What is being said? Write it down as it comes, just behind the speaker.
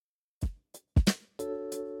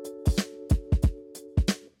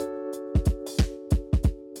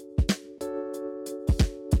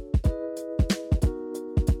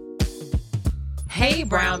Hey,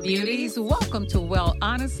 Brown Beauties. Welcome to Well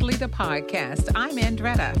Honestly, the podcast. I'm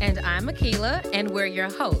Andretta. And I'm Akila, and we're your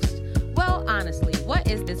hosts. Well, honestly, what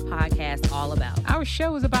is this podcast all about? Our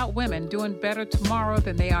show is about women doing better tomorrow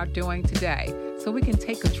than they are doing today, so we can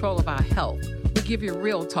take control of our health. We give you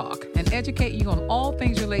real talk and educate you on all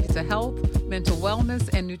things related to health, mental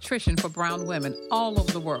wellness, and nutrition for brown women all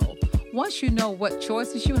over the world. Once you know what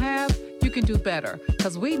choices you have, you can do better,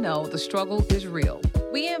 because we know the struggle is real.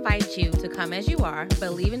 We invite you to come as you are,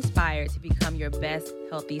 but leave inspired to become your best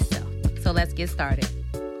healthy self. So let's get started.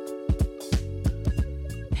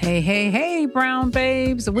 Hey, brown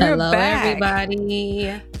babes. We're Hello, back.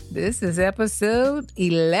 everybody. This is episode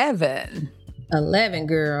 11. 11,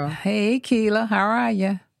 girl. Hey, Keela, how are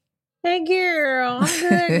you? Hey, girl. I'm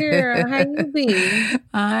good, girl. How you be?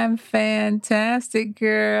 I'm fantastic,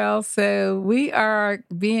 girl. So we are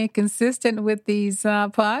being consistent with these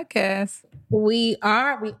podcasts. We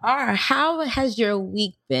are. How has your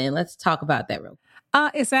week been? Let's talk about that real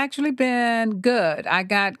quick. It's actually been good. I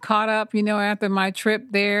got caught up, after my trip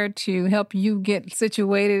there to help you get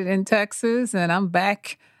situated in Texas, and I'm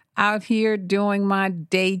back out here doing my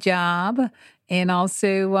day job and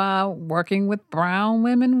also working with Brown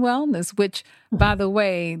Women Wellness, which, by the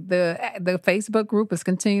way, the Facebook group is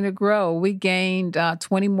continuing to grow. We gained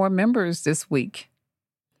 20 more members this week.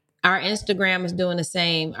 Our Instagram is doing the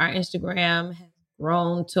same. Our Instagram has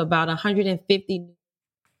grown to about 150 in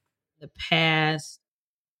the past.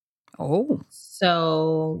 Oh.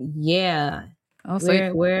 So, yeah. Oh,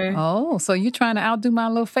 so you're trying to outdo my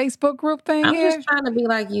little Facebook group thing I'm here? just trying to be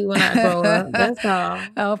like you when I grow up. That's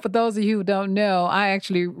all. For those of you who don't know, I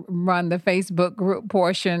actually run the Facebook group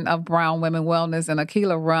portion of Brown Women Wellness, and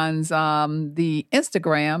Akila runs the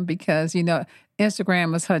Instagram because,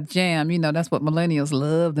 Instagram is her jam. That's what millennials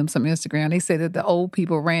love, them some Instagram. They say that the old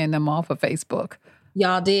people ran them off of Facebook.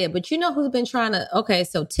 Y'all did. But you know who's been trying to... Okay,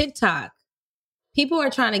 so TikTok. People are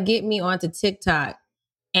trying to get me onto TikTok.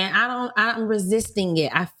 And I'm resisting it.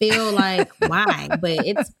 I feel like, why? But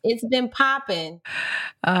it's been popping.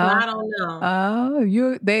 I don't know.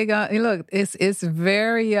 Look, it's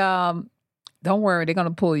very, don't worry, they're going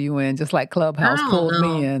to pull you in just like Clubhouse pulled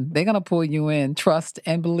me in. They're going to pull you in. Trust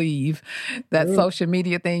and believe that social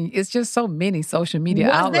media thing. It's just so many social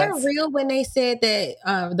media outlets. Was that real when they said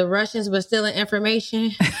that the Russians were stealing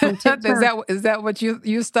information from TikTok? Is that what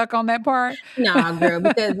you stuck on that part? Nah, girl,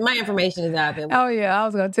 because my information is out there. Oh, yeah. I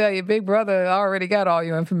was going to tell you, Big Brother already got all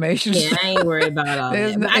your information. Yeah, I ain't worried about all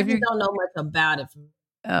that. I just don't know much about it.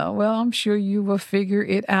 Well, I'm sure you will figure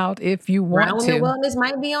it out if you want to. Brown Women Wellness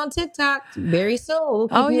might be on TikTok very soon.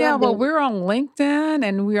 Well, we're on LinkedIn,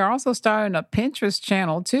 and we are also starting a Pinterest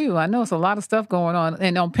channel, too. I know it's a lot of stuff going on.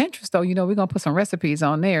 And on Pinterest, though, we're going to put some recipes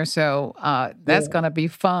on there. So that's going to be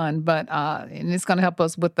fun. But and it's going to help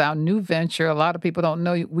us with our new venture. A lot of people don't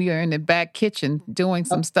know we are in the back kitchen doing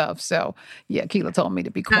some stuff. So, yeah, Keila told me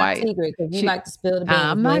to be quiet. Secret, because you like to spill the beans.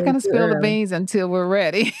 I'm not going to spill the beans until we're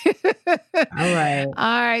ready.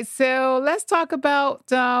 All right, so let's talk about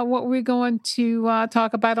what we're going to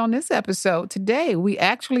talk about on this episode. Today, we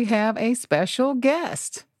actually have a special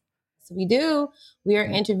guest. Yes, we do. We are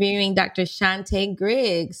interviewing Dr. Shante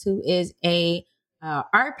Griggs, who is a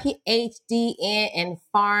RPHD and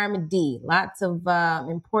PharmD. Lots of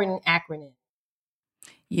important acronyms.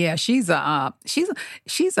 Yeah, she's a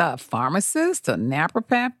pharmacist, a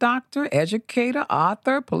naturopath doctor, educator,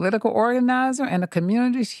 author, political organizer, and a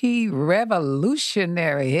community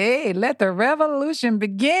revolutionary. Hey, let the revolution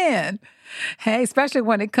begin. Hey, especially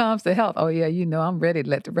when it comes to health. Oh, yeah, I'm ready to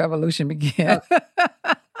let the revolution begin.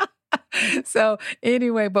 So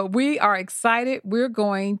anyway, but we are excited. We're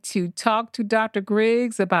going to talk to Dr.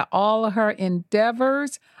 Griggs about all of her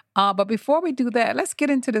endeavors. But before we do that, let's get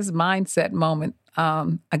into this mindset moment.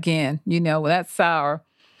 Again, that's our,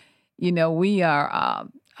 we are,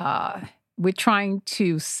 we're trying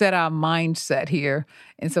to set our mindset here.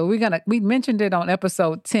 And so we mentioned it on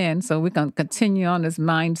episode 10. So we're going to continue on this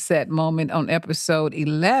mindset moment on episode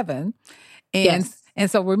 11. And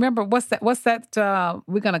so remember, what's that?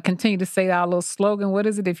 We're going to continue to say our little slogan. What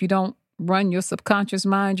is it? If you don't run your subconscious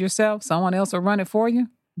mind yourself, someone else will run it for you.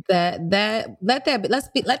 Let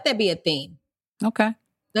that be a theme. Okay.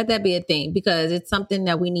 Let that be a thing, because it's something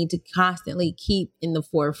that we need to constantly keep in the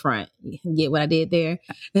forefront. You get what I did there?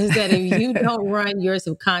 Is that if you don't run your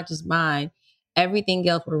subconscious mind, everything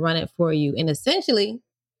else will run it for you. And essentially,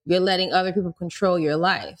 you're letting other people control your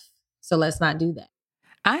life. So let's not do that.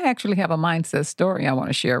 I actually have a mindset story I want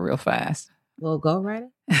to share real fast. Well, go right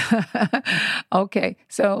ahead. Okay.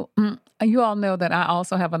 So you all know that I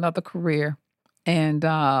also have another career, and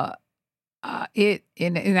it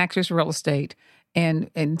actually is real estate.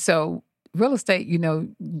 And so real estate, you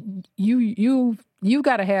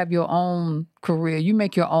got to have your own career. You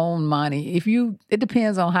make your own money. It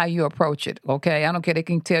depends on how you approach it. Okay. I don't care. They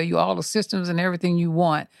can tell you all the systems and everything you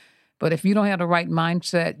want, but if you don't have the right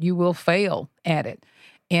mindset, you will fail at it.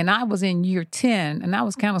 And I was in year 10 and I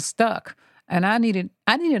was kind of stuck, and I needed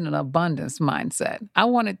an abundance mindset. I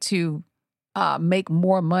wanted to make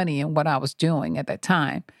more money in what I was doing at that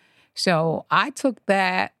time. So I took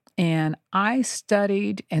that and I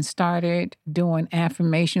studied and started doing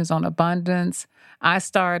affirmations on abundance. I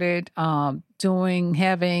started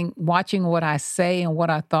watching what I say and what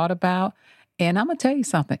I thought about. And I'm going to tell you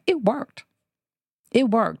something, it worked. It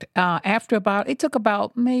worked. It took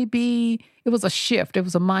about maybe, it was a shift. It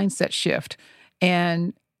was a mindset shift.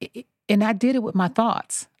 And I did it with my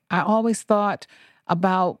thoughts. I always thought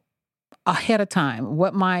about ahead of time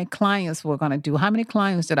what my clients were going to do. How many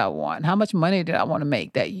clients did I want? How much money did I want to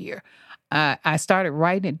make that year? I started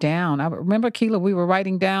writing it down. I remember, Keila, we were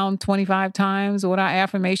writing down 25 times what our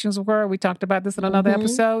affirmations were. We talked about this in another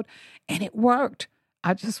episode, and it worked.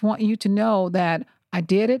 I just want you to know that I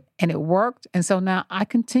did it and it worked. And so now I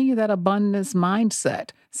continue that abundance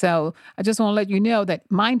mindset. So I just want to let you know that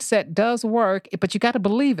mindset does work, but you got to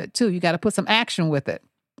believe it too. You got to put some action with it.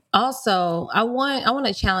 Also, I want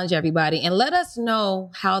to challenge everybody and let us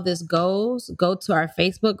know how this goes. Go to our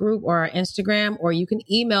Facebook group or our Instagram, or you can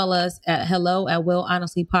email us at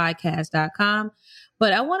hello@willhonestlypodcast.com.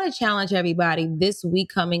 But I want to challenge everybody this week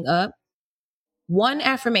coming up. One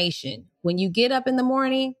affirmation. When you get up in the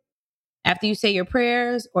morning, after you say your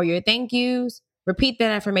prayers or your thank yous, repeat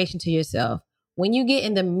that affirmation to yourself. When you get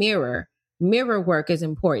in the mirror work is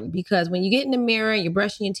important, because when you get in the mirror, you're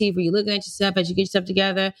brushing your teeth or you're looking at yourself as you get yourself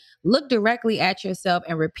together, look directly at yourself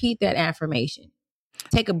and repeat that affirmation.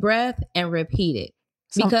 Take a breath and repeat it.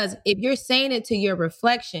 Because if you're saying it to your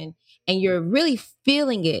reflection and you're really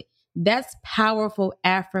feeling it, that's powerful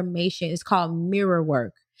affirmation. It's called mirror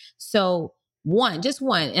work. So just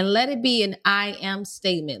one, and let it be an I am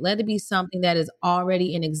statement. Let it be something that is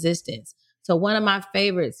already in existence. So one of my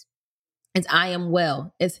favorites is I am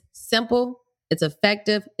well. It's simple, it's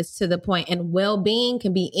effective, it's to the point, and well-being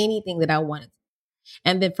can be anything that I want.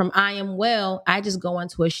 And then from I am well, I just go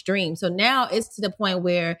into a stream. So now it's to the point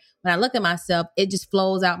where when I look at myself, it just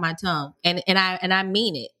flows out my tongue. And I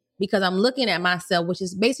mean it, because I'm looking at myself, which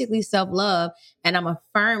is basically self-love, and I'm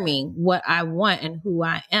affirming what I want and who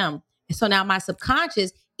I am. And so now my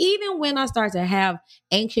subconscious, even when I start to have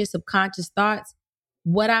anxious subconscious thoughts,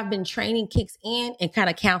 what I've been training kicks in and kind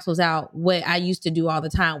of cancels out what I used to do all the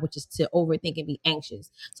time, which is to overthink and be anxious.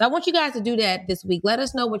 So I want you guys to do that this week. Let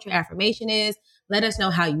us know what your affirmation is. Let us know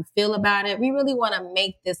how you feel about it. We really want to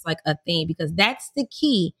make this like a thing, because that's the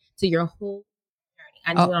key to your whole journey.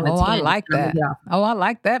 I like that. I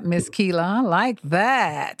like that, Miss Keila. I like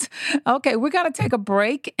that. Okay, we're going to take a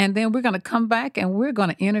break, and then we're going to come back and we're going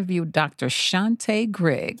to interview Dr. Shante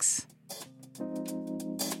Griggs.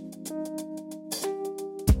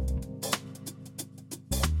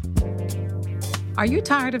 Are you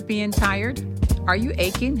tired of being tired? Are you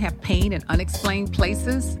aching, have pain in unexplained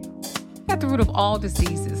places? At the root of all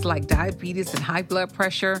diseases like diabetes and high blood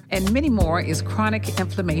pressure and many more is chronic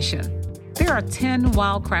inflammation. There are 10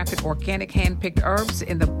 wild-crafted organic hand-picked herbs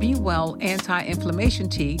in the Be Well anti-inflammation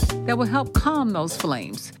tea that will help calm those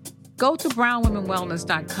flames. Go to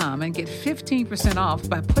brownwomenwellness.com and get 15% off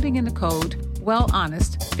by putting in the code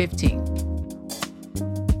WellHonest15.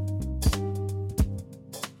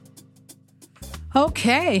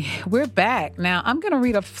 Okay, we're back. Now, I'm going to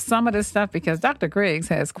read some of this stuff because Dr. Griggs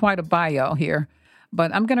has quite a bio here,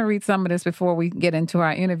 but I'm going to read some of this before we get into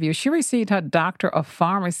our interview. She received her Doctor of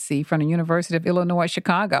Pharmacy from the University of Illinois,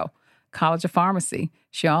 Chicago College of Pharmacy.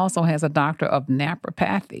 She also has a Doctor of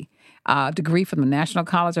Naturopathy, degree from the National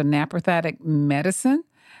College of Naturopathic Medicine.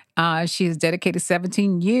 She has dedicated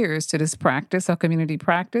 17 years to this practice, her community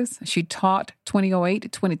practice. She taught 2008 to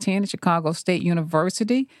 2010 at Chicago State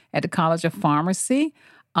University at the College of Pharmacy.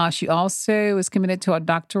 She also is committed to a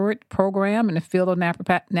doctorate program in the field of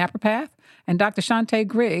naturopath. And Dr. Shante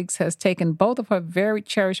Griggs has taken both of her very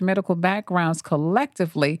cherished medical backgrounds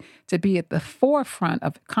collectively to be at the forefront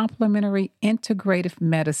of complementary integrative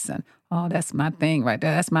medicine. Oh, that's my thing right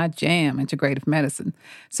there. That's my jam, integrative medicine.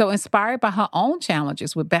 So inspired by her own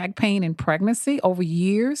challenges with back pain and pregnancy over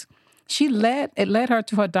years, it led her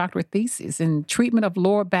to her doctorate thesis in treatment of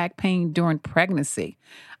lower back pain during pregnancy.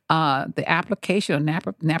 The application of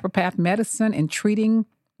naturopath medicine in treating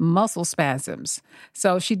muscle spasms.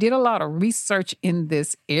 So she did a lot of research in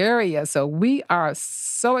this area. So we are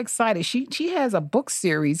so excited. She has a book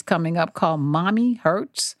series coming up called Mommy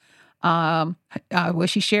Hurts. where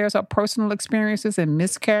she shares her personal experiences in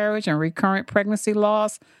miscarriage and recurrent pregnancy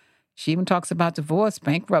loss. She even talks about divorce,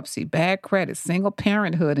 bankruptcy, bad credit, single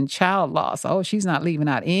parenthood, and child loss. Oh, she's not leaving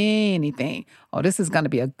out anything. Oh, this is going to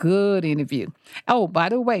be a good interview. Oh, by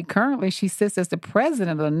the way, currently she sits as the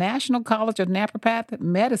president of the National College of Naturopathic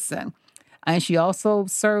Medicine. And she also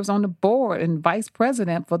serves on the board and vice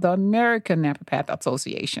president for the American Naturopathic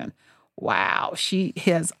Association. Wow, she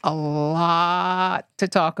has a lot to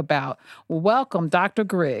talk about. Welcome, Dr.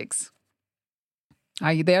 Griggs.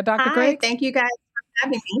 Are you there, Dr. Hi, Griggs? thank you guys for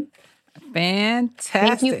having me. Fantastic.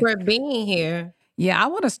 Thank you for being here. Yeah, I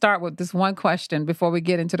want to start with this one question before we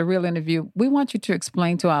get into the real interview. We want you to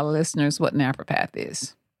explain to our listeners what naturopath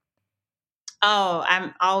is. Oh,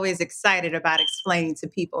 I'm always excited about explaining to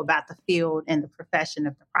people about the field and the profession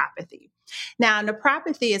of naturopathy. Now,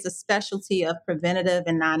 naturopathy is a specialty of preventative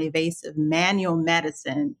and non-invasive manual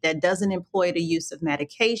medicine that doesn't employ the use of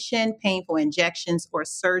medication, painful injections, or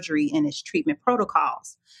surgery in its treatment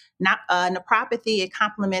protocols. Naturopathy, it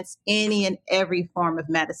complements any and every form of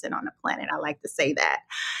medicine on the planet. I like to say that.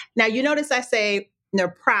 Now, you notice I say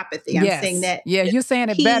naturopathy. I'm saying that. Yeah, you're saying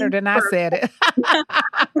it better than I said it.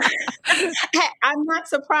 I'm not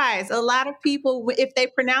surprised. A lot of people, if they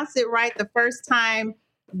pronounce it right the first time,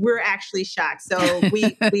 we're actually shocked. So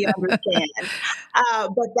we understand.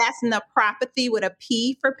 But that's naturopathy with a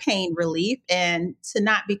P for pain relief, and to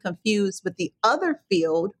not be confused with the other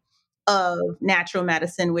field of natural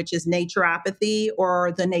medicine, which is naturopathy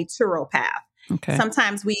or the naturopath. Okay.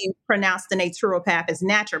 Sometimes we pronounce the naturopath as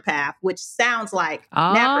naturopath, which sounds like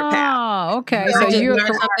napropath. Oh, okay. So you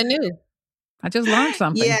learned something new. I just learned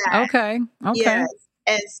something. Yeah. Okay. Yes.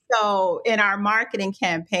 And so in our marketing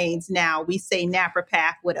campaigns now, we say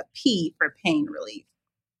napropath with a P for pain relief.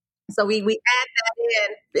 So we add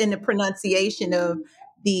that in the pronunciation of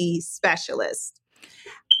the specialist.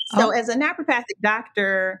 So as a naturopathic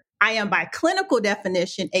doctor, I am by clinical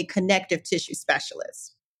definition a connective tissue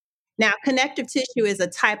specialist. Now, connective tissue is a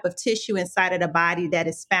type of tissue inside of the body that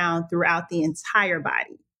is found throughout the entire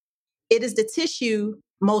body. It is the tissue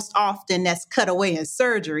most often that's cut away in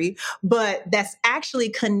surgery, but that's actually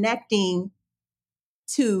connecting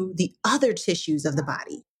to the other tissues of the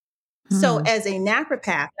body. So as a naturopath,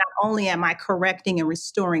 not only am I correcting and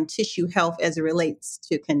restoring tissue health as it relates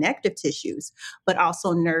to connective tissues, but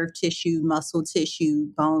also nerve tissue, muscle tissue,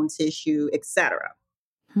 bone tissue, etc.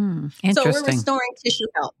 So we're restoring tissue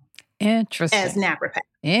health. Interesting. As naturopath.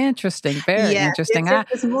 Interesting. Very interesting.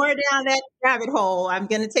 It's more down that rabbit hole. I'm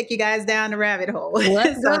going to take you guys down the rabbit hole.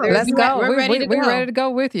 Let's go. We're ready to go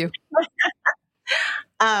with you.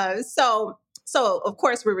 So of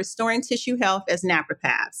course, we're restoring tissue health as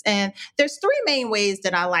naturopaths. And there's three main ways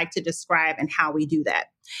that I like to describe and how we do that.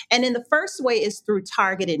 And then the first way is through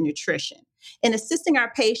targeted nutrition and assisting our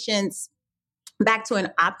patients back to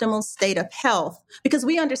an optimal state of health, because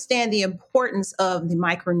we understand the importance of the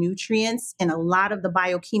micronutrients in a lot of the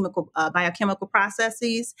biochemical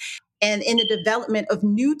processes and in the development of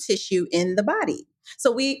new tissue in the body.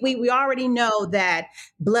 So we already know that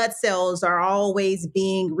blood cells are always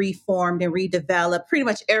being reformed and redeveloped, pretty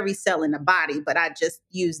much every cell in the body, but I just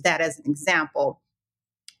use that as an example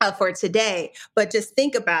for today. But just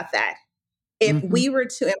think about that. If we were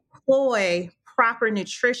to employ proper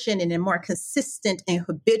nutrition in a more consistent and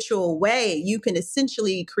habitual way, you can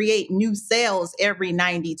essentially create new cells every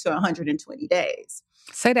 90 to 120 days.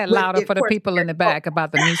 Say that louder for the people in the back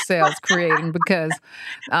about the new cells creating, because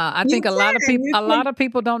I think a lot of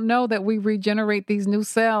people don't know that we regenerate these new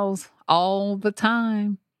cells all the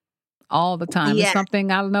time. All the time. Yes. It's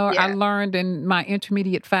something I know I learned in my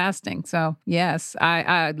intermediate fasting. So yes,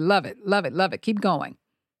 I love it. Love it. Love it. Keep going.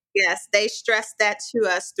 Yes, they stress that to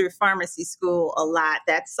us through pharmacy school a lot.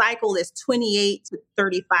 That cycle is 28 to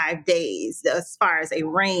 35 days as far as a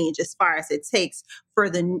range, as far as it takes for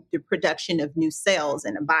the production of new cells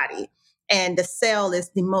in the body. And the cell is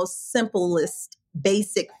the most simplest,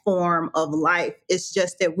 basic form of life. It's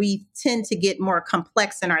just that we tend to get more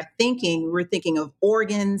complex in our thinking. We're thinking of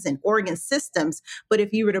organs and organ systems, but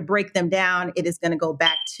if you were to break them down, it is going to go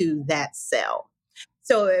back to that cell.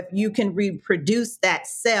 So if you can reproduce that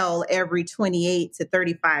cell every 28 to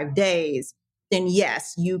 35 days, then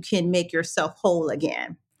yes, you can make yourself whole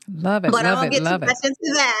again. Love it. But love I won't it, get too much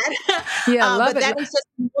into that. Yeah, but that is just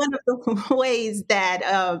one of the ways that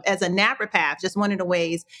as a naturopath, just one of the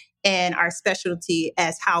ways in our specialty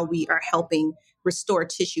as how we are helping restore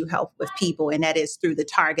tissue health with people, and that is through the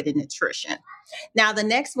targeted nutrition. Now, the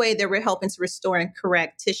next way that we're helping to restore and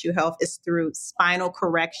correct tissue health is through spinal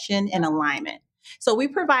correction and alignment. So we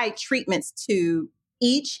provide treatments to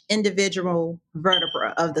each individual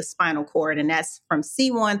vertebra of the spinal cord, and that's from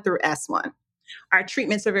C1 through S1. Our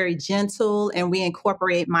treatments are very gentle, and we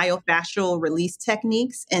incorporate myofascial release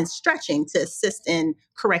techniques and stretching to assist in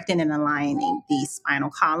correcting and aligning the spinal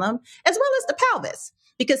column, as well as the pelvis.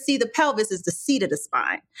 Because, see, the pelvis is the seat of the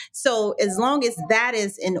spine. So as long as that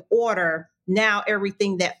is in order, now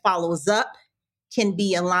everything that follows up can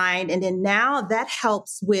be aligned. And then now that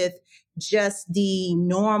helps with just the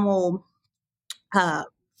normal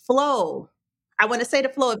flow. I want to say the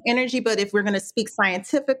flow of energy, but if we're going to speak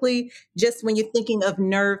scientifically, just when you're thinking of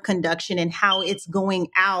nerve conduction and how it's going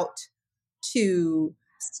out to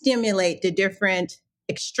stimulate the different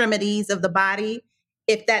extremities of the body,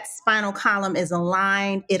 if that spinal column is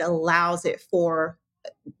aligned, it allows it for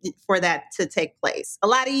that to take place a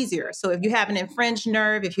lot easier. So if you have an infringed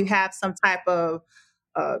nerve, if you have some type of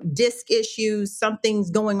disc issues, something's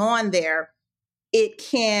going on there, it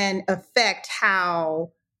can affect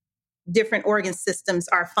how different organ systems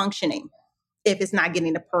are functioning if it's not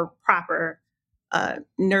getting the proper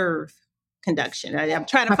nerve conduction. I'm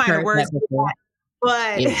trying to find the words for that,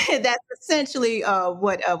 but yeah. That's essentially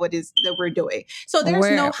what is that we're doing. So there's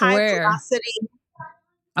no high velocity.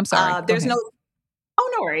 I'm sorry. There's no. Oh,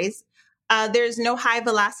 no worries. There's no high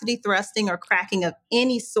velocity thrusting or cracking of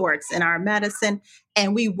any sorts in our medicine,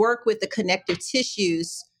 and we work with the connective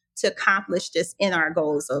tissues to accomplish this in our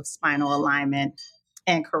goals of spinal alignment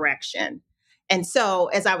and correction. And so,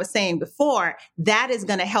 as I was saying before, that is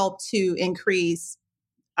going to help to increase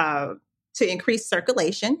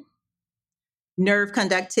circulation, nerve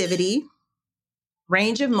conductivity,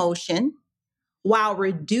 range of motion, while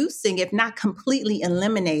reducing, if not completely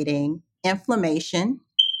eliminating, inflammation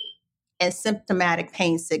and symptomatic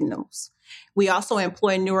pain signals. We also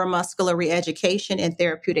employ neuromuscular reeducation and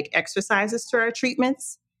therapeutic exercises to our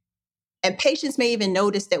treatments. And patients may even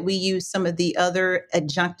notice that we use some of the other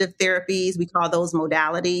adjunctive therapies. We call those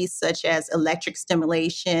modalities, such as electric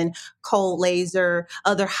stimulation, cold laser,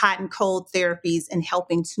 other hot and cold therapies, in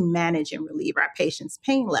helping to manage and relieve our patients'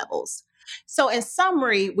 pain levels. So in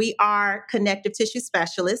summary, we are connective tissue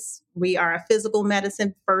specialists. We are a physical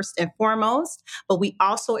medicine first and foremost, but we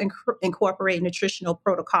also incorporate nutritional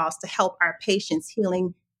protocols to help our patients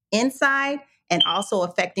healing inside and also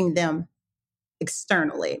affecting them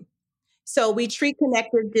externally. So we treat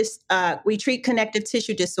connective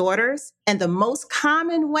tissue disorders, and the most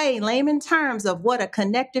common way, layman terms, of what a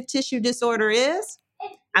connective tissue disorder is,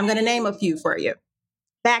 I'm going to name a few for you: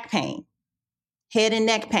 back pain, head and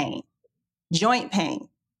neck pain, joint pain,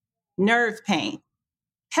 nerve pain,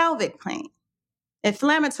 pelvic pain,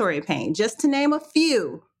 inflammatory pain, just to name a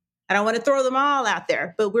few. I don't want to throw them all out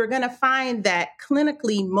there, but we're going to find that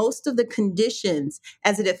clinically, most of the conditions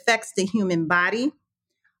as it affects the human body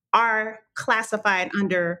are classified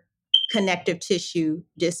under connective tissue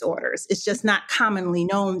disorders. It's just not commonly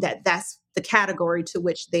known that that's the category to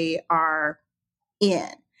which they are in.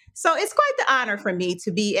 So it's quite the honor for me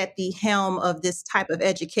to be at the helm of this type of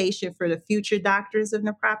education for the future doctors of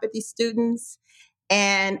nephropathy students.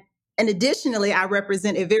 And additionally, I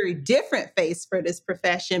represent a very different face for this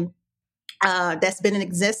profession that's been in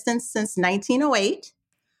existence since 1908.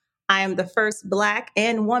 I am the first Black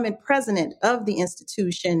and woman president of the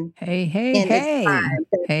institution. Hey,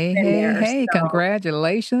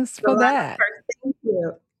 congratulations for that.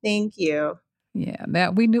 Thank you. Yeah,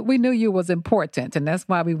 that we knew you was important, and that's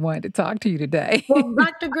why we wanted to talk to you today. Well,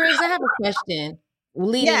 Dr. Griggs, I have a question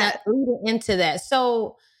leading into that.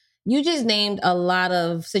 So you just named a lot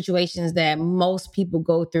of situations that most people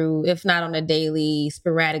go through, if not on a daily,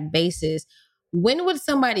 sporadic basis. When would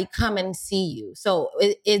somebody come and see you? So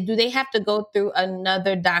do they have to go through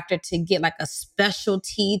another doctor to get like a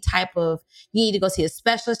specialty type of, you need to go see a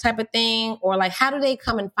specialist type of thing? Or like, how do they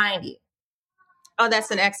come and find you? Oh,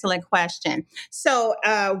 that's an excellent question. So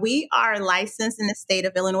we are licensed in the state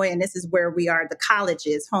of Illinois, and this is where we are. The college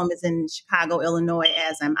is. Home is in Chicago, Illinois,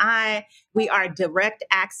 as am I. We are direct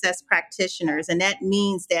access practitioners, and that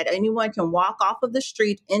means that anyone can walk off of the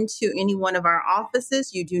street into any one of our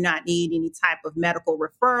offices. You do not need any type of medical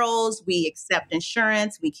referrals. We accept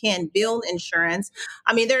insurance. We can bill insurance.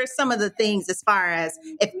 I mean, there are some of the things as far as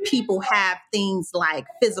if people have things like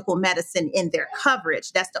physical medicine in their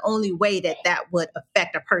coverage, that's the only way that would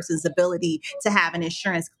affect a person's ability to have an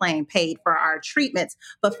insurance claim paid for our treatments.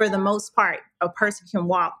 But for the most part, a person can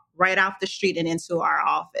walk right off the street and into our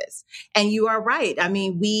office. And you are right. I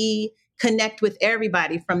mean, we connect with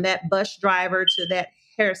everybody from that bus driver to that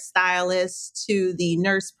hairstylist to the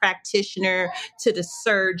nurse practitioner to the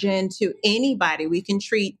surgeon to anybody. We can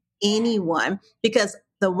treat anyone, because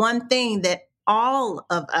the one thing that all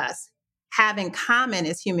of us have in common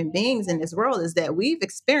as human beings in this world is that we've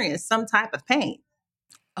experienced some type of pain.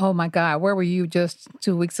 Oh my God, where were you just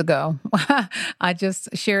 2 weeks ago? I just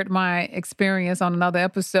shared my experience on another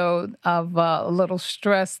episode of a little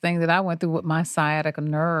stress thing that I went through with my sciatica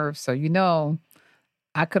nerve. So,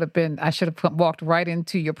 I should have walked right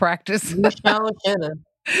into your practice. You sure should have.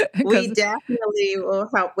 We Because, definitely will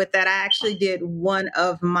help with that. I actually did when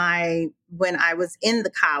I was in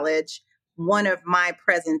the college, one of my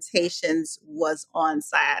presentations was on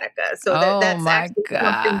sciatica. So oh that's my actually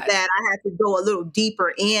something God. that I had to go a little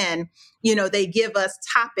deeper in. They give us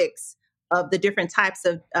topics of the different types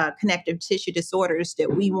of connective tissue disorders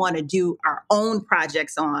that we want to do our own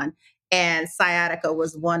projects on. And sciatica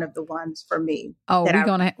was one of the ones for me Oh, that we're I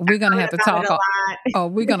gonna heard have to about it talk. a lot. Oh,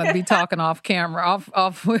 we're gonna be talking off camera.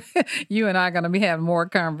 Off. You and I are gonna be having more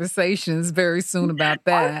conversations very soon about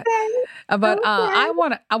that. Okay. But Okay.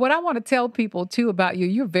 what I want to tell people too about you.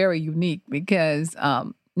 You're very unique because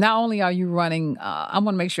not only are you running. I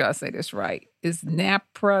want to make sure I say this right. It's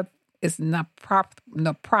napropathity.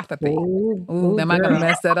 Ooh, am I gonna Girl.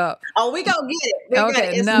 mess that up? Oh, we gonna get it. We're gonna.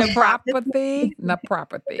 Okay, It's napropathity. Okay,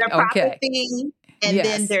 nephropathy, and then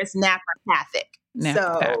yes. there's naturopathic.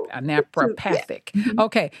 So, yeah. Naprapathic.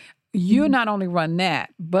 Okay. You not only run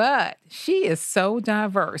that, but she is so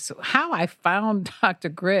diverse. How I found Dr.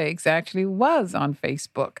 Griggs actually was on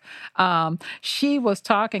Facebook. She was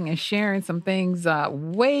talking and sharing some things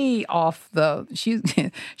way off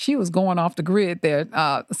she was going off the grid there.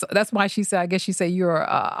 So that's why she said, I guess she said you're an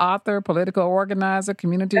author, political organizer,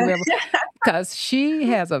 community because she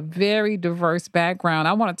has a very diverse background.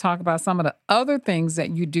 I want to talk about some of the other things that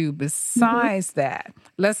you do besides that.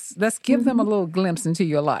 Let's give them a little glimpse into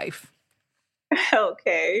your life.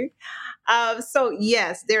 Okay. So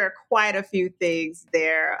yes, there are quite a few things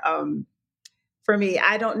there. For me,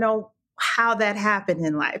 I don't know how that happened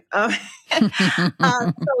in life. So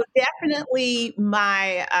definitely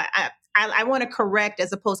I want to correct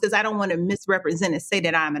as opposed because I don't want to misrepresent and say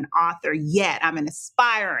that I'm an author yet. I'm an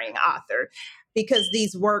aspiring author because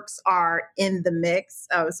these works are in the mix.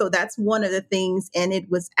 So that's one of the things. And it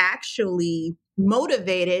was actually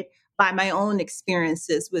motivated by my own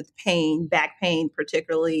experiences with pain, back pain,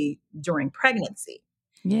 particularly during pregnancy.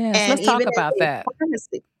 Yes, And let's talk even as about a that.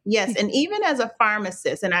 pharmacist, yes, and even as a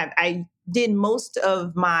pharmacist, and I did most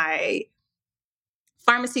of my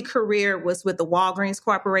pharmacy career was with the Walgreens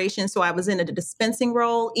Corporation. So I was in a dispensing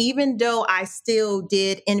role, even though I still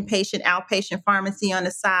did inpatient, outpatient pharmacy on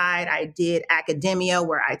the side. I did academia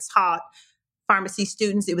where I taught pharmacy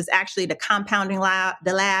students. It was actually the compounding lab,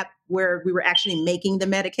 the lab where we were actually making the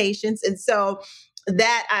medications. And so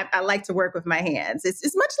that I like to work with my hands.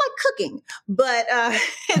 It's much like cooking, but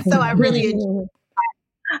and so I really enjoy.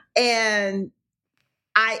 And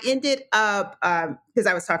I ended up because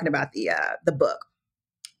I was talking about the book.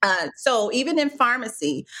 So even in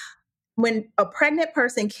pharmacy, when a pregnant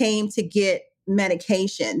person came to get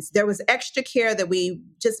medications, there was extra care that we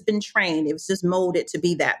just been trained. It was just molded to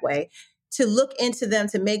be that way to look into them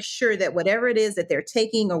to make sure that whatever it is that they're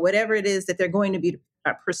taking or whatever it is that they're going to be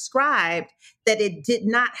prescribed, that it did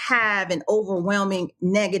not have an overwhelming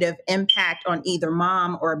negative impact on either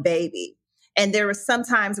mom or baby. And there were some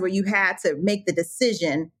times where you had to make the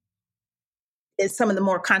decision, is some of the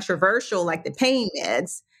more controversial, like the pain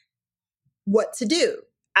meds, what to do.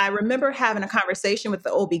 I remember having a conversation with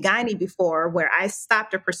the OB-GYN before where I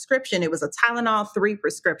stopped a prescription. It was a Tylenol 3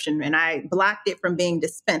 prescription and I blocked it from being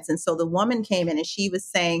dispensed. And so the woman came in and she was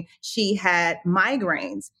saying she had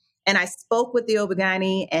migraines. And I spoke with the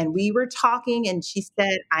OB-GYN and we were talking and she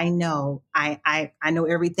said, I know, I know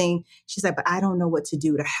everything. She said, but I don't know what to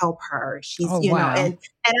do to help her. She's, Oh, wow. and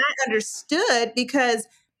I understood because,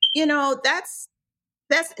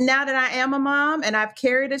 that's now that I am a mom and I've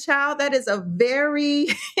carried a child, that is a very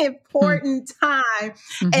important time.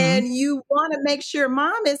 Mm-hmm. And you want to make sure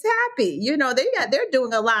mom is happy. They're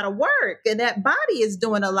doing a lot of work and that body is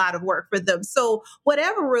doing a lot of work for them. So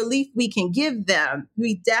whatever relief we can give them,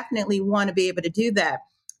 we definitely want to be able to do that.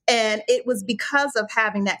 And it was because of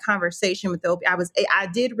having that conversation with the OB. I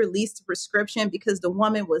did release the prescription because the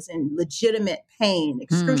woman was in legitimate pain,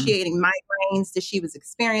 excruciating migraines that she was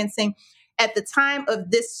experiencing. At the time of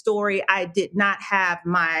this story, I did not have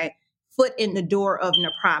my foot in the door of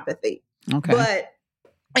nephropathy. Okay. But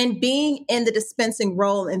and being in the dispensing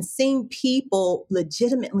role and seeing people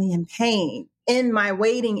legitimately in pain in my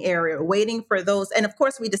waiting area, waiting for those. And of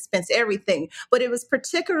course, we dispense everything, but it was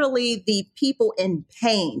particularly the people in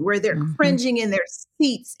pain where they're cringing in their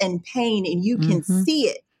seats in pain and you can see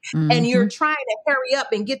it. and you're Mm-hmm. trying to hurry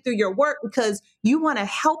up and get through your work because you want to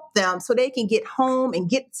help them so they can get home and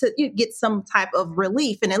get some type of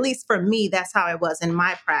relief. And at least for me, that's how it was in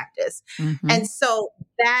my practice. Mm-hmm. And so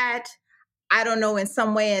that, I don't know in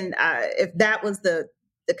some way, and if that was the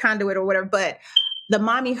conduit or whatever, but the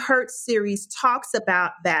Mommy Hurts series talks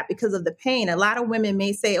about that because of the pain. A lot of women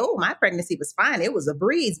may say, oh, my pregnancy was fine. It was a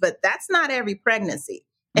breeze, but that's not every pregnancy.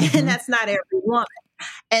 And Mm-hmm. that's not every woman.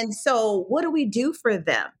 And so what do we do for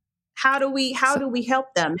them? How do we So,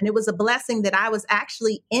 help them? And it was a blessing that I was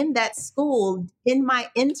actually in that school in my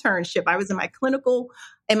internship. I was in my clinicals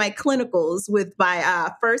with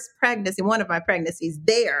my first pregnancy, one of my pregnancies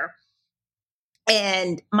there.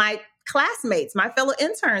 And my classmates, my fellow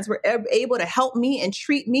interns were able to help me and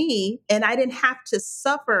treat me. And I didn't have to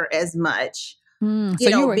suffer as much, so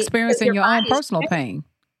you were because experiencing your your own body is personal changing. pain.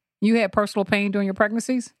 You had personal pain during your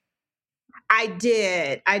pregnancies? I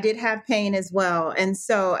did. I did have pain as well. And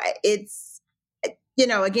so it's,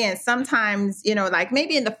 again, sometimes, like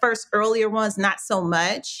maybe in the first earlier ones, not so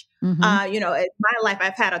much. Mm-hmm. In my life,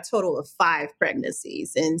 I've had a total of 5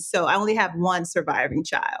 pregnancies. And so I only have one surviving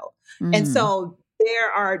child. And Mm. so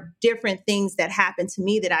there are different things that happen to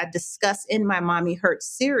me that I discuss in my Mommy Hurts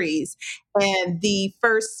series. And the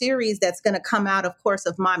first series that's going to come out, of course,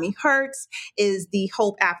 of Mommy Hurts is the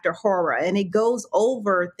Hope After Horror. And it goes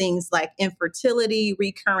over things like infertility,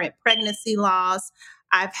 recurrent pregnancy loss.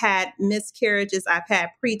 I've had miscarriages. I've had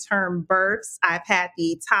preterm births. I've had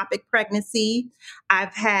the ectopic pregnancy.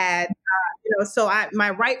 I've had, my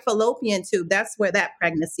right fallopian tube, that's where that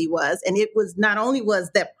pregnancy was. And it was not only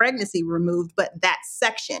was that pregnancy removed, but that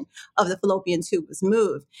section of the fallopian tube was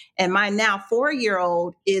moved. And my now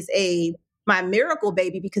 4-year-old is my miracle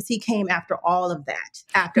baby because he came after all of that,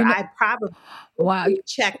 after You know, I probably wow.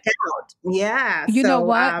 checked out. Yeah. You know So,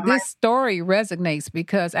 what? This story resonates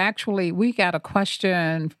because actually we got a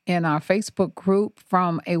question in our Facebook group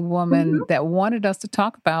from a woman that wanted us to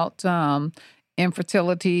talk about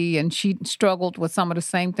infertility, and she struggled with some of the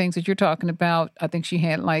same things that you're talking about. I think she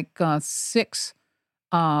had like 6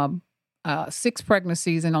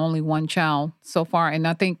 pregnancies and only one child so far. And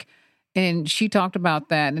I think, and she talked about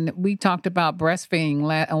that, and we talked about breastfeeding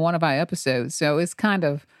on one of our episodes. So it's kind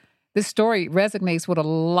of, this story resonates with a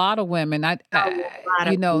lot of women. a lot of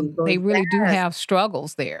They people. really do Yes. have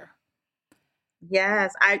struggles there.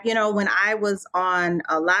 Yes. When I was on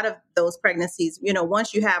a lot of those pregnancies,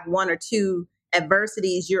 once you have 1 or 2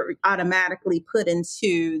 adversities, you're automatically put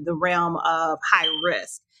into the realm of high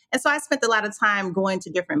risk. And so I spent a lot of time going to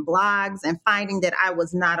different blogs and finding that I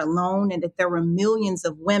was not alone and that there were millions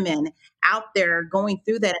of women out there going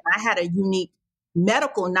through that. And I had a unique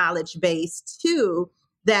medical knowledge base too,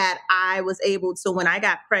 that I was able to, when I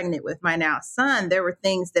got pregnant with my now son, there were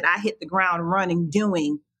things that I hit the ground running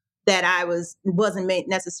doing that I wasn't made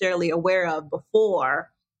necessarily aware of before.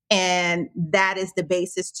 And that is the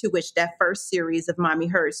basis to which that first series of Mommy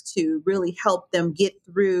Hurts, to really help them get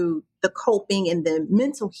through the coping and the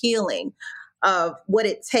mental healing of what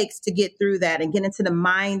it takes to get through that and get into the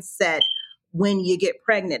mindset when you get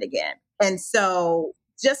pregnant again. And so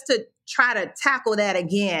just to try to tackle that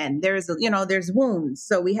again, there's wounds.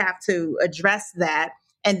 So we have to address that.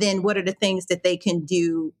 And then what are the things that they can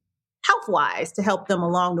do health wise to help them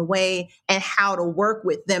along the way, and how to work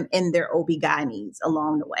with them in their OB-GYNs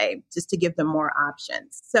along the way, just to give them more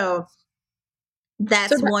options. So So,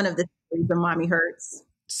 that's one of the things of Mommy Hurts.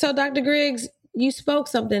 so Dr. Griggs, you spoke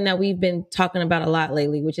something that we've been talking about a lot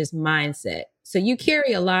lately, which is mindset. So you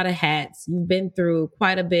carry a lot of hats. You've been through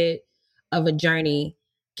quite a bit of a journey.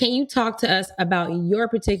 Can you talk to us about your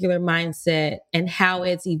particular mindset and how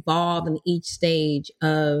it's evolved in each stage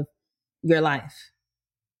of your life?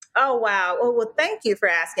 Oh, wow. Well, thank you for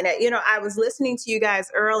asking that. I was listening to you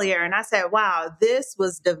guys earlier and I said, wow, this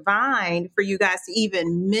was divine for you guys to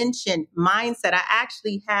even mention mindset. I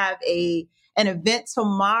actually have an event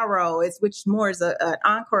tomorrow, which more is an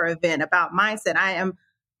encore event about mindset. I am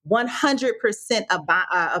 100%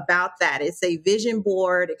 about that. It's a vision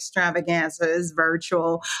board extravaganza, it's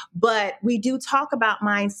virtual, but we do talk about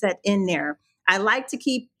mindset in there. I like to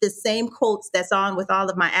keep the same quotes that's on with all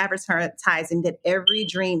of my advertising, that every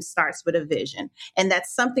dream starts with a vision. And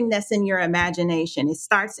that's something that's in your imagination. It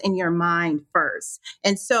starts in your mind first.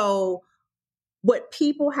 And so what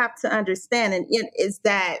people have to understand is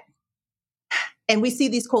that, and we see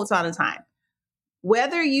these quotes all the time,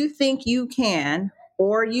 whether you think you can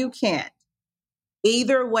or you can't,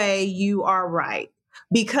 either way, you are right,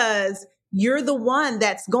 because you're the one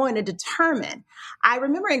that's going to determine. I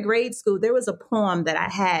remember in grade school, there was a poem that I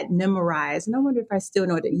had memorized, and I wonder if I still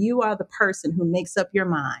know it. You are the person who makes up your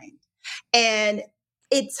mind. And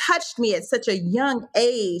it touched me at such a young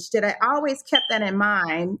age that I always kept that in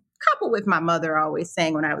mind, coupled with my mother always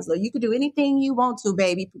saying when I was little, you can do anything you want to,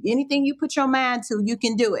 baby. Anything you put your mind to, you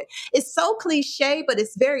can do it. It's so cliche, but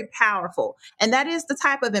it's very powerful. And that is the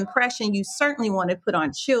type of impression you certainly want to put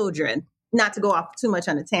on children, not to go off too much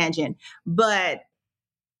on a tangent, but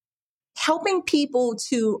helping people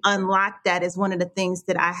to unlock that is one of the things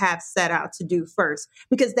that I have set out to do first,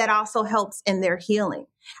 because that also helps in their healing.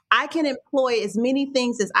 I can employ as many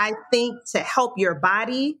things as I think to help your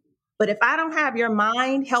body, but if I don't have your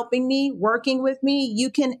mind helping me, working with me,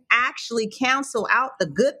 you can actually cancel out the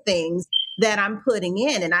good things that I'm putting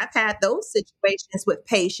in. And I've had those situations with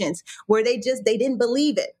patients where they didn't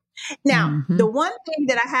believe it. Now, the one thing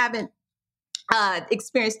that I haven't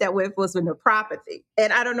experience that was with neuropathy.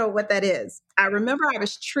 And I don't know what that is. I remember I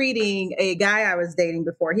was treating a guy I was dating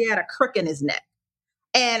before. He had a crook in his neck.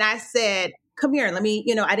 And I said, come here, let me,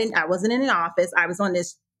 I wasn't in an office. I was on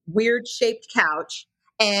this weird shaped couch.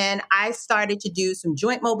 And I started to do some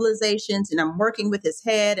joint mobilizations, and I'm working with his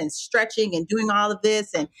head and stretching and doing all of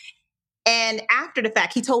this. And after the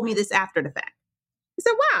fact, he told me this after the fact. He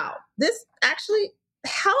said, wow, this actually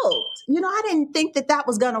helped. I didn't think that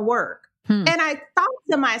was going to work. And I thought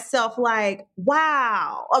to myself, like,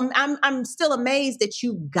 wow, I'm still amazed that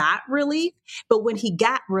you got relief. But when he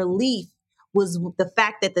got relief was the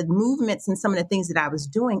fact that the movements and some of the things that I was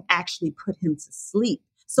doing actually put him to sleep.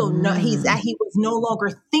 So no, he was no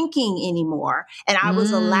longer thinking anymore. And I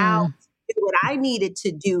was allowed to do what I needed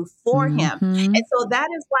to do for him. And so that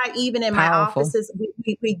is why even in my offices,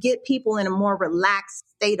 we get people in a more relaxed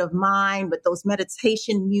state of mind with those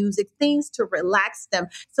meditation music, things to relax them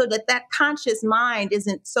so that conscious mind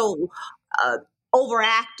isn't so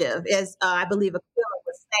overactive, as I believe Aquila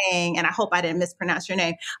was saying, and I hope I didn't mispronounce your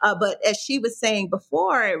name, but as she was saying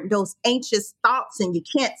before, those anxious thoughts, and you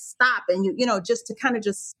can't stop, and just to kind of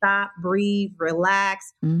just stop, breathe,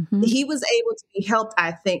 relax. He was able to be helped,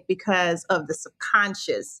 I think, because of the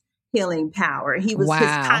subconscious healing power. His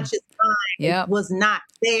conscious mind was not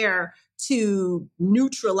there to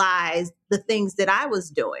neutralize the things that I was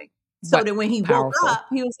doing. So that when he woke up,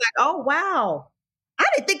 he was like, oh, wow. I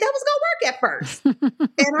didn't think that was going to work at first.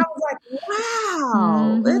 And I was like,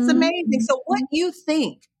 wow, it's amazing. So what you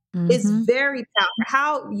think is very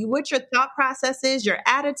powerful. What your thought process is, your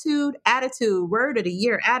attitude, word of the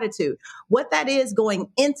year, attitude, what that is going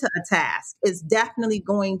into a task is definitely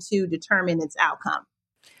going to determine its outcome.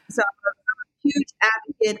 So I'm a huge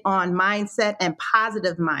advocate on mindset and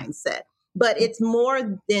positive mindset. But it's more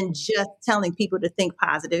than just telling people to think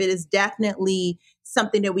positive. It is definitely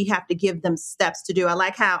something that we have to give them steps to do. I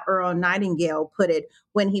like how Earl Nightingale put it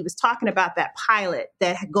when he was talking about that pilot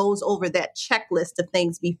that goes over that checklist of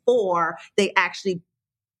things before they actually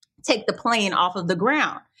take the plane off of the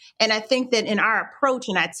ground. And I think that in our approach,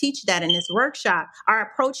 and I teach that in this workshop, our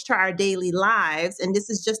approach to our daily lives, and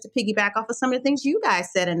this is just to piggyback off of some of the things you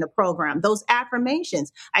guys said in the program, those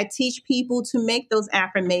affirmations. I teach people to make those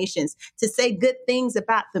affirmations, to say good things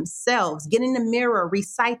about themselves, get in the mirror,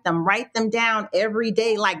 recite them, write them down every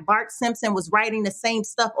day, like Bart Simpson was writing the same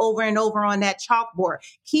stuff over and over on that chalkboard.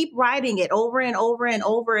 Keep writing it over and over and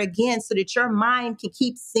over again so that your mind can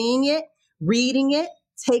keep seeing it, reading it,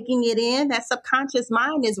 taking it in. That subconscious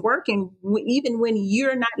mind is working even when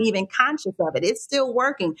you're not even conscious of it. It's still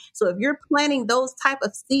working. So if you're planting those type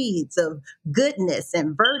of seeds of goodness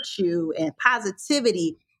and virtue and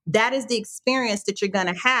positivity, that is the experience that you're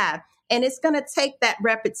going to have. And it's going to take that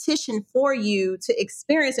repetition for you to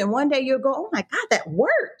experience. And one day you'll go, oh my God, that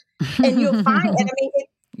worked. And you'll find, and I mean,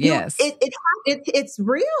 it's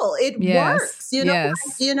real. It works.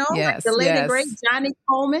 Like the late great Johnny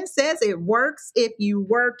Coleman says, it works if you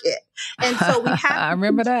work it. And so we have to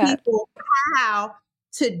remember teach people how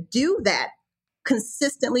to do that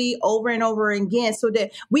consistently over and over again, so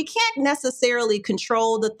that we can't necessarily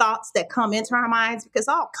control the thoughts that come into our minds, because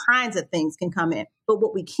all kinds of things can come in. But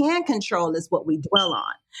what we can control is what we dwell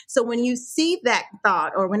on. So when you see that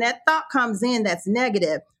thought, or when that thought comes in that's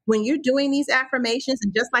negative, when you're doing these affirmations,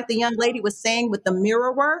 and just like the young lady was saying with the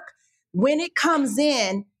mirror work, when it comes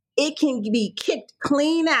in, it can be kicked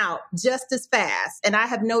clean out just as fast. And I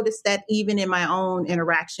have noticed that even in my own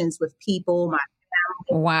interactions with people, my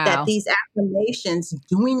family, that these affirmations,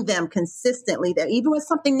 doing them consistently, that even when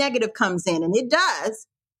something negative comes in, and it does,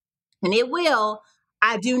 and it will,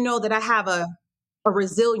 I do know that I have a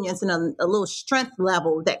resilience and a little strength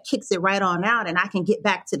level that kicks it right on out, and I can get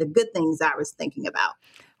back to the good things I was thinking about.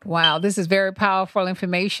 Wow, this is very powerful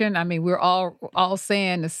information. I mean, we're all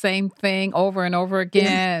saying the same thing over and over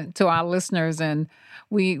again to our listeners, and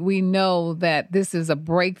we know that this is a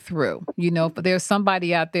breakthrough. But there's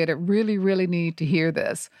somebody out there that really, really need to hear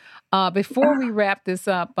this. Before we wrap this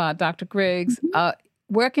up, Dr. Griggs,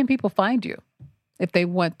 where can people find you if they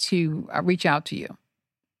want to reach out to you?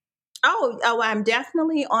 Oh, I'm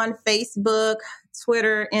definitely on Facebook,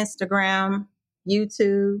 Twitter, Instagram,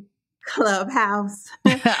 YouTube, Clubhouse.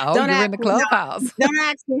 Oh, you're in the Clubhouse. Don't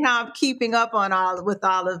ask me how I'm keeping up on all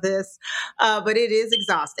of this, but it is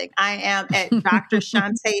exhausting. I am at Dr.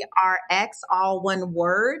 Shante RX, all one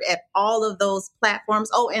word, at all of those platforms.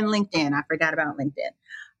 Oh, and LinkedIn. I forgot about LinkedIn.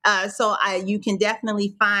 You can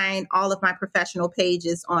definitely find all of my professional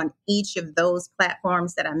pages on each of those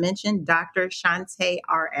platforms that I mentioned, Dr. Shante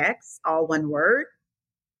RX, all one word.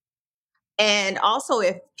 And also,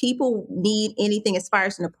 if people need anything as far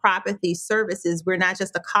as nephropathy services, we're not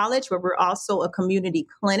just a college, but we're also a community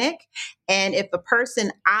clinic. And if a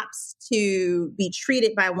person opts to be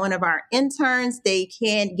treated by one of our interns, they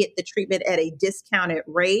can get the treatment at a discounted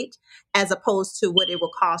rate as opposed to what it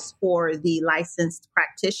will cost for the licensed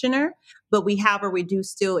practitioner. But we do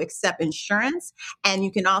still accept insurance. And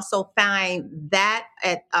you can also find that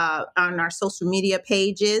on our social media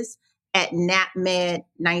pages at NAPMed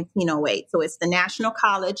 1908. So it's the National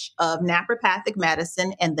College of Naturopathic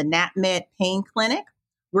Medicine and the NAPMed Pain Clinic.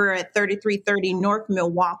 We're at 3330 North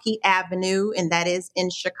Milwaukee Avenue, and that is in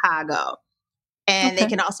Chicago. And They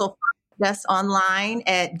can also find us online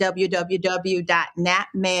at www.napmed.org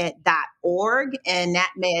and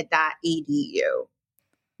napmed.edu.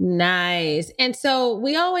 Nice. And so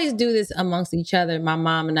we always do this amongst each other, my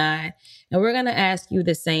mom and I, and we're going to ask you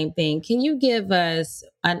the same thing. Can you give us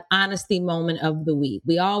an honesty moment of the week?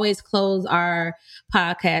 We always close our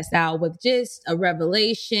podcast out with just a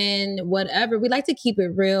revelation, whatever. We like to keep it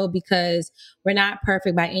real because we're not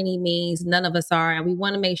perfect by any means. None of us are. And we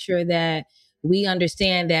want to make sure that we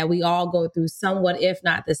understand that we all go through somewhat, if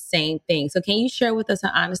not the same thing. So can you share with us an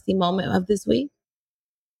honesty moment of this week?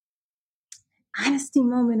 Honesty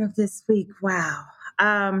moment of this week. Wow.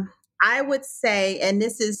 I would say, and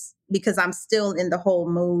this is because I'm still in the whole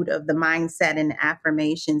mood of the mindset and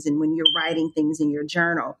affirmations, and when you're writing things in your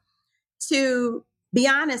journal, to be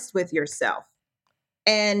honest with yourself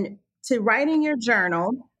and to write in your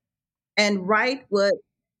journal and write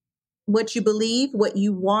what you believe, what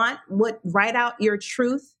you want, write out your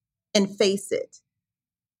truth and face it.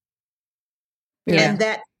 Yeah. And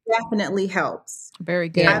that definitely helps. Very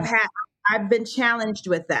good. I've been challenged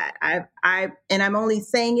with that. And I'm only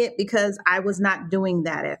saying it because I was not doing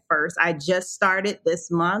that at first. I just started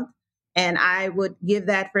this month, and I would give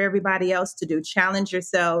that for everybody else to do. Challenge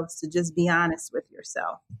yourselves to just be honest with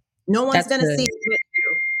yourself. No one's going to see it with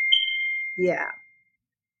you. Yeah.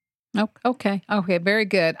 Okay. Very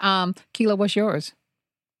good. Keela, what's yours?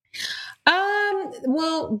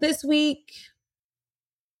 Well, this week,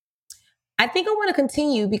 I think I want to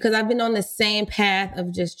continue because I've been on the same path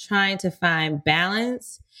of just trying to find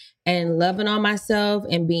balance and loving on myself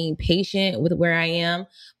and being patient with where I am.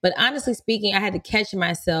 But honestly speaking, I had to catch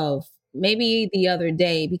myself maybe the other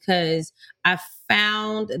day because I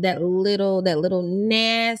found that little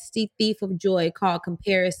nasty thief of joy called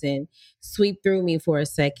comparison sweep through me for a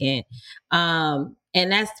second. And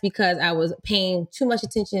that's because I was paying too much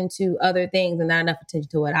attention to other things and not enough attention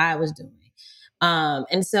to what I was doing.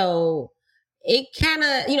 And so it kind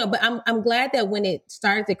of, but I'm glad that when it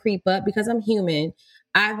started to creep up, because I'm human,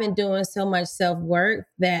 I've been doing so much self-work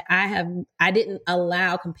that I didn't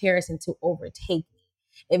allow comparison to overtake me.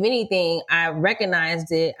 If anything, I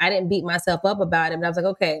recognized it. I didn't beat myself up about it, but I was like,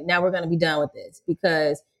 okay, now we're going to be done with this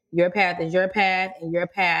because your path is your path and your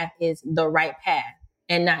path is the right path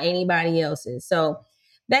and not anybody else's. So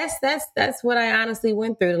that's what I honestly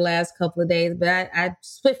went through the last couple of days, but I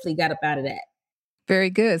swiftly got up out of that.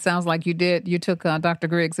 Very good. Sounds like you did. You took Dr.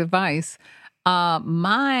 Griggs' advice.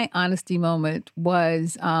 My honesty moment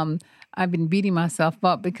was I've been beating myself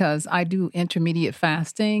up because I do intermediate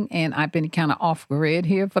fasting and I've been kind of off grid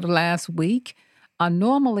here for the last week.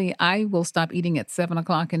 Normally, I will stop eating at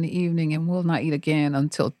 7:00 in the evening and will not eat again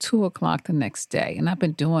until 2:00 the next day. And I've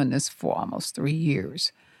been doing this for almost 3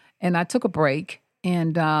 years. And I took a break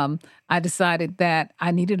and I decided that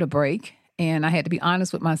I needed a break. And I had to be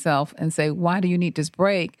honest with myself and say, why do you need this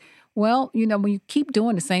break? Well, when you keep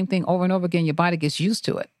doing the same thing over and over again, your body gets used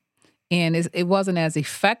to it. And it wasn't as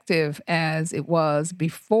effective as it was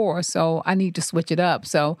before. So I need to switch it up.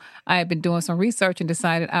 So I had been doing some research and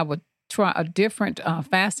decided I would try a different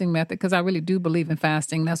fasting method because I really do believe in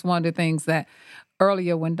fasting. That's one of the things that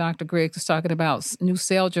earlier when Dr. Griggs was talking about new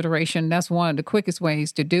cell generation, that's one of the quickest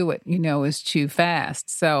ways to do it, is to fast.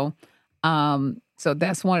 So, so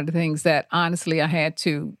that's one of the things that honestly I had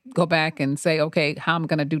to go back and say, okay, how I'm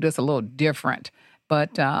going to do this a little different.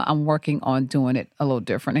 But I'm working on doing it a little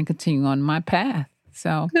different and continuing on my path.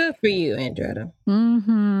 So good for you, Andretta.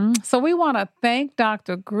 So we want to thank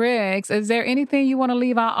Dr. Griggs. Is there anything you want to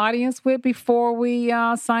leave our audience with before we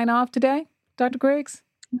sign off today, Dr. Griggs?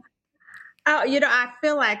 Oh, I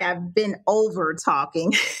feel like I've been over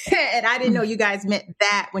talking and I didn't know you guys meant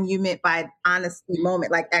that when you meant by honesty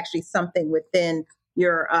moment, like actually something within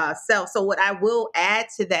your self. So what I will add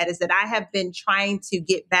to that is that I have been trying to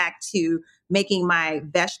get back to making my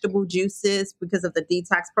vegetable juices because of the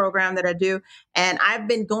detox program that I do. And I've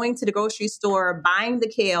been going to the grocery store, buying the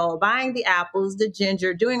kale, buying the apples, the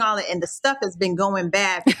ginger, doing all that. And the stuff has been going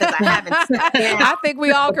bad because I haven't sat down. I think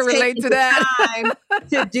we all can relate to that. Time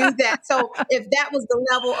to do that. So if that was the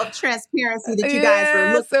level of transparency that you guys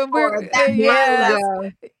were looking for,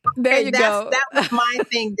 there you go. That was my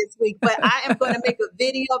thing this week. But I am going to make a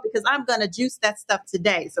video because I'm going to juice that stuff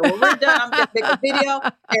today. So when we're done, I'm going to make a video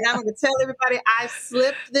and I'm going to tell everybody I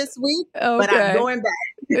slipped this week, but I'm going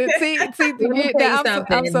back. See, I'm so glad.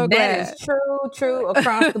 That is true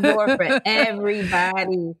across the board for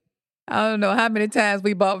everybody. I don't know how many times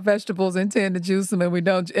we bought vegetables and tend to juice them and we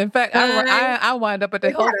don't. In fact, I wind up at the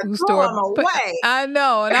health food store. I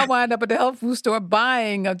know. And I wind up at the health food store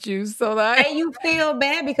buying a juice. And you feel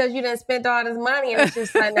bad because you done spent all this money and it's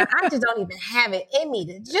just like, now, I just don't even have it in me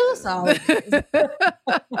to juice all of this.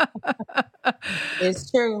 It's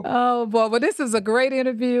true. Oh, boy. Well, this is a great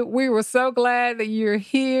interview. We were so glad that you're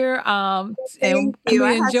here. Thank you.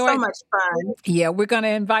 I had so much fun. Yeah, we're going to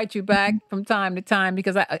invite you back from time to time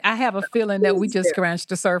because I have a feeling that we just scratched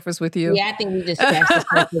the surface with you. Yeah, I think we just scratched the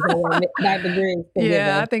surface. Dr. Griggs.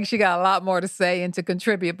 Yeah, I think she got a lot more to say and to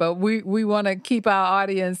contribute, but we want to keep our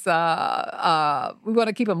audience, we want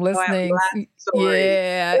to keep them listening.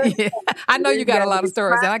 Yeah. I know you got a lot of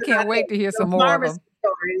stories, and I can't wait to hear some more of them.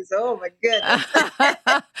 Stories. Oh my goodness.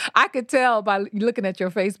 I could tell by looking at your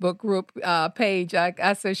Facebook group page.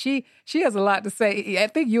 I said she has a lot to say. I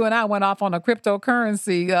think you and I went off on a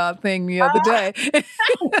cryptocurrency thing the other day.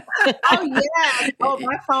 Oh yeah. Oh,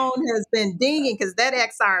 my phone has been dinging because that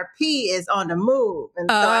XRP is on the move. And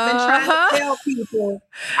so I've been trying to tell people.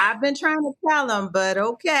 I've been trying to tell them, but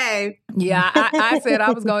okay. Yeah, I said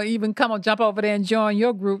I was going to even jump over there and join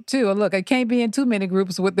your group too. And look, I can't be in too many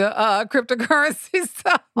groups with the cryptocurrency.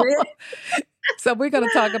 So we're going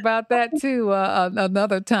to talk about that too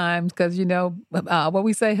another time because, what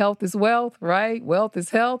we say, health is wealth, right? Wealth is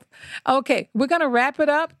health. Okay, we're going to wrap it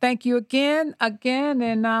up. Thank you again,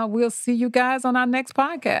 and we'll see you guys on our next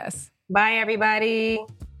podcast. Bye, everybody.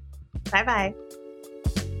 Bye-bye.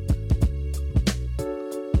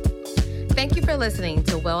 Thank you for listening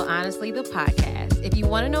to Well Honestly, the podcast. If you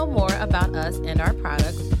want to know more about us and our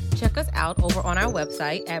products, check us out over on our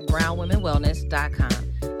website at brownwomenwellness.com.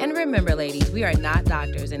 And remember, ladies, we are not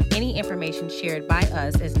doctors, and any information shared by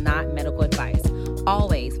us is not medical advice.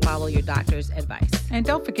 Always follow your doctor's advice. And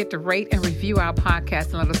don't forget to rate and review our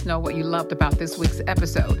podcast and let us know what you loved about this week's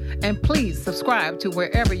episode. And please subscribe to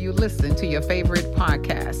wherever you listen to your favorite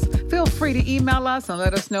podcasts. Feel free to email us and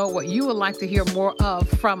let us know what you would like to hear more of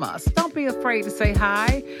from us. Don't be afraid to say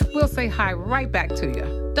hi. We'll say hi right back to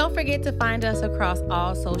you. Don't forget to find us across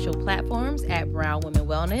all social platforms at Brown Women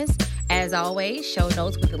Wellness. As always, show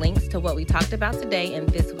notes with the links to what we talked about today in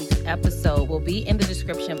this week's episode will be in the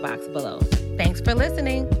description box below. Thanks for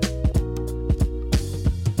listening.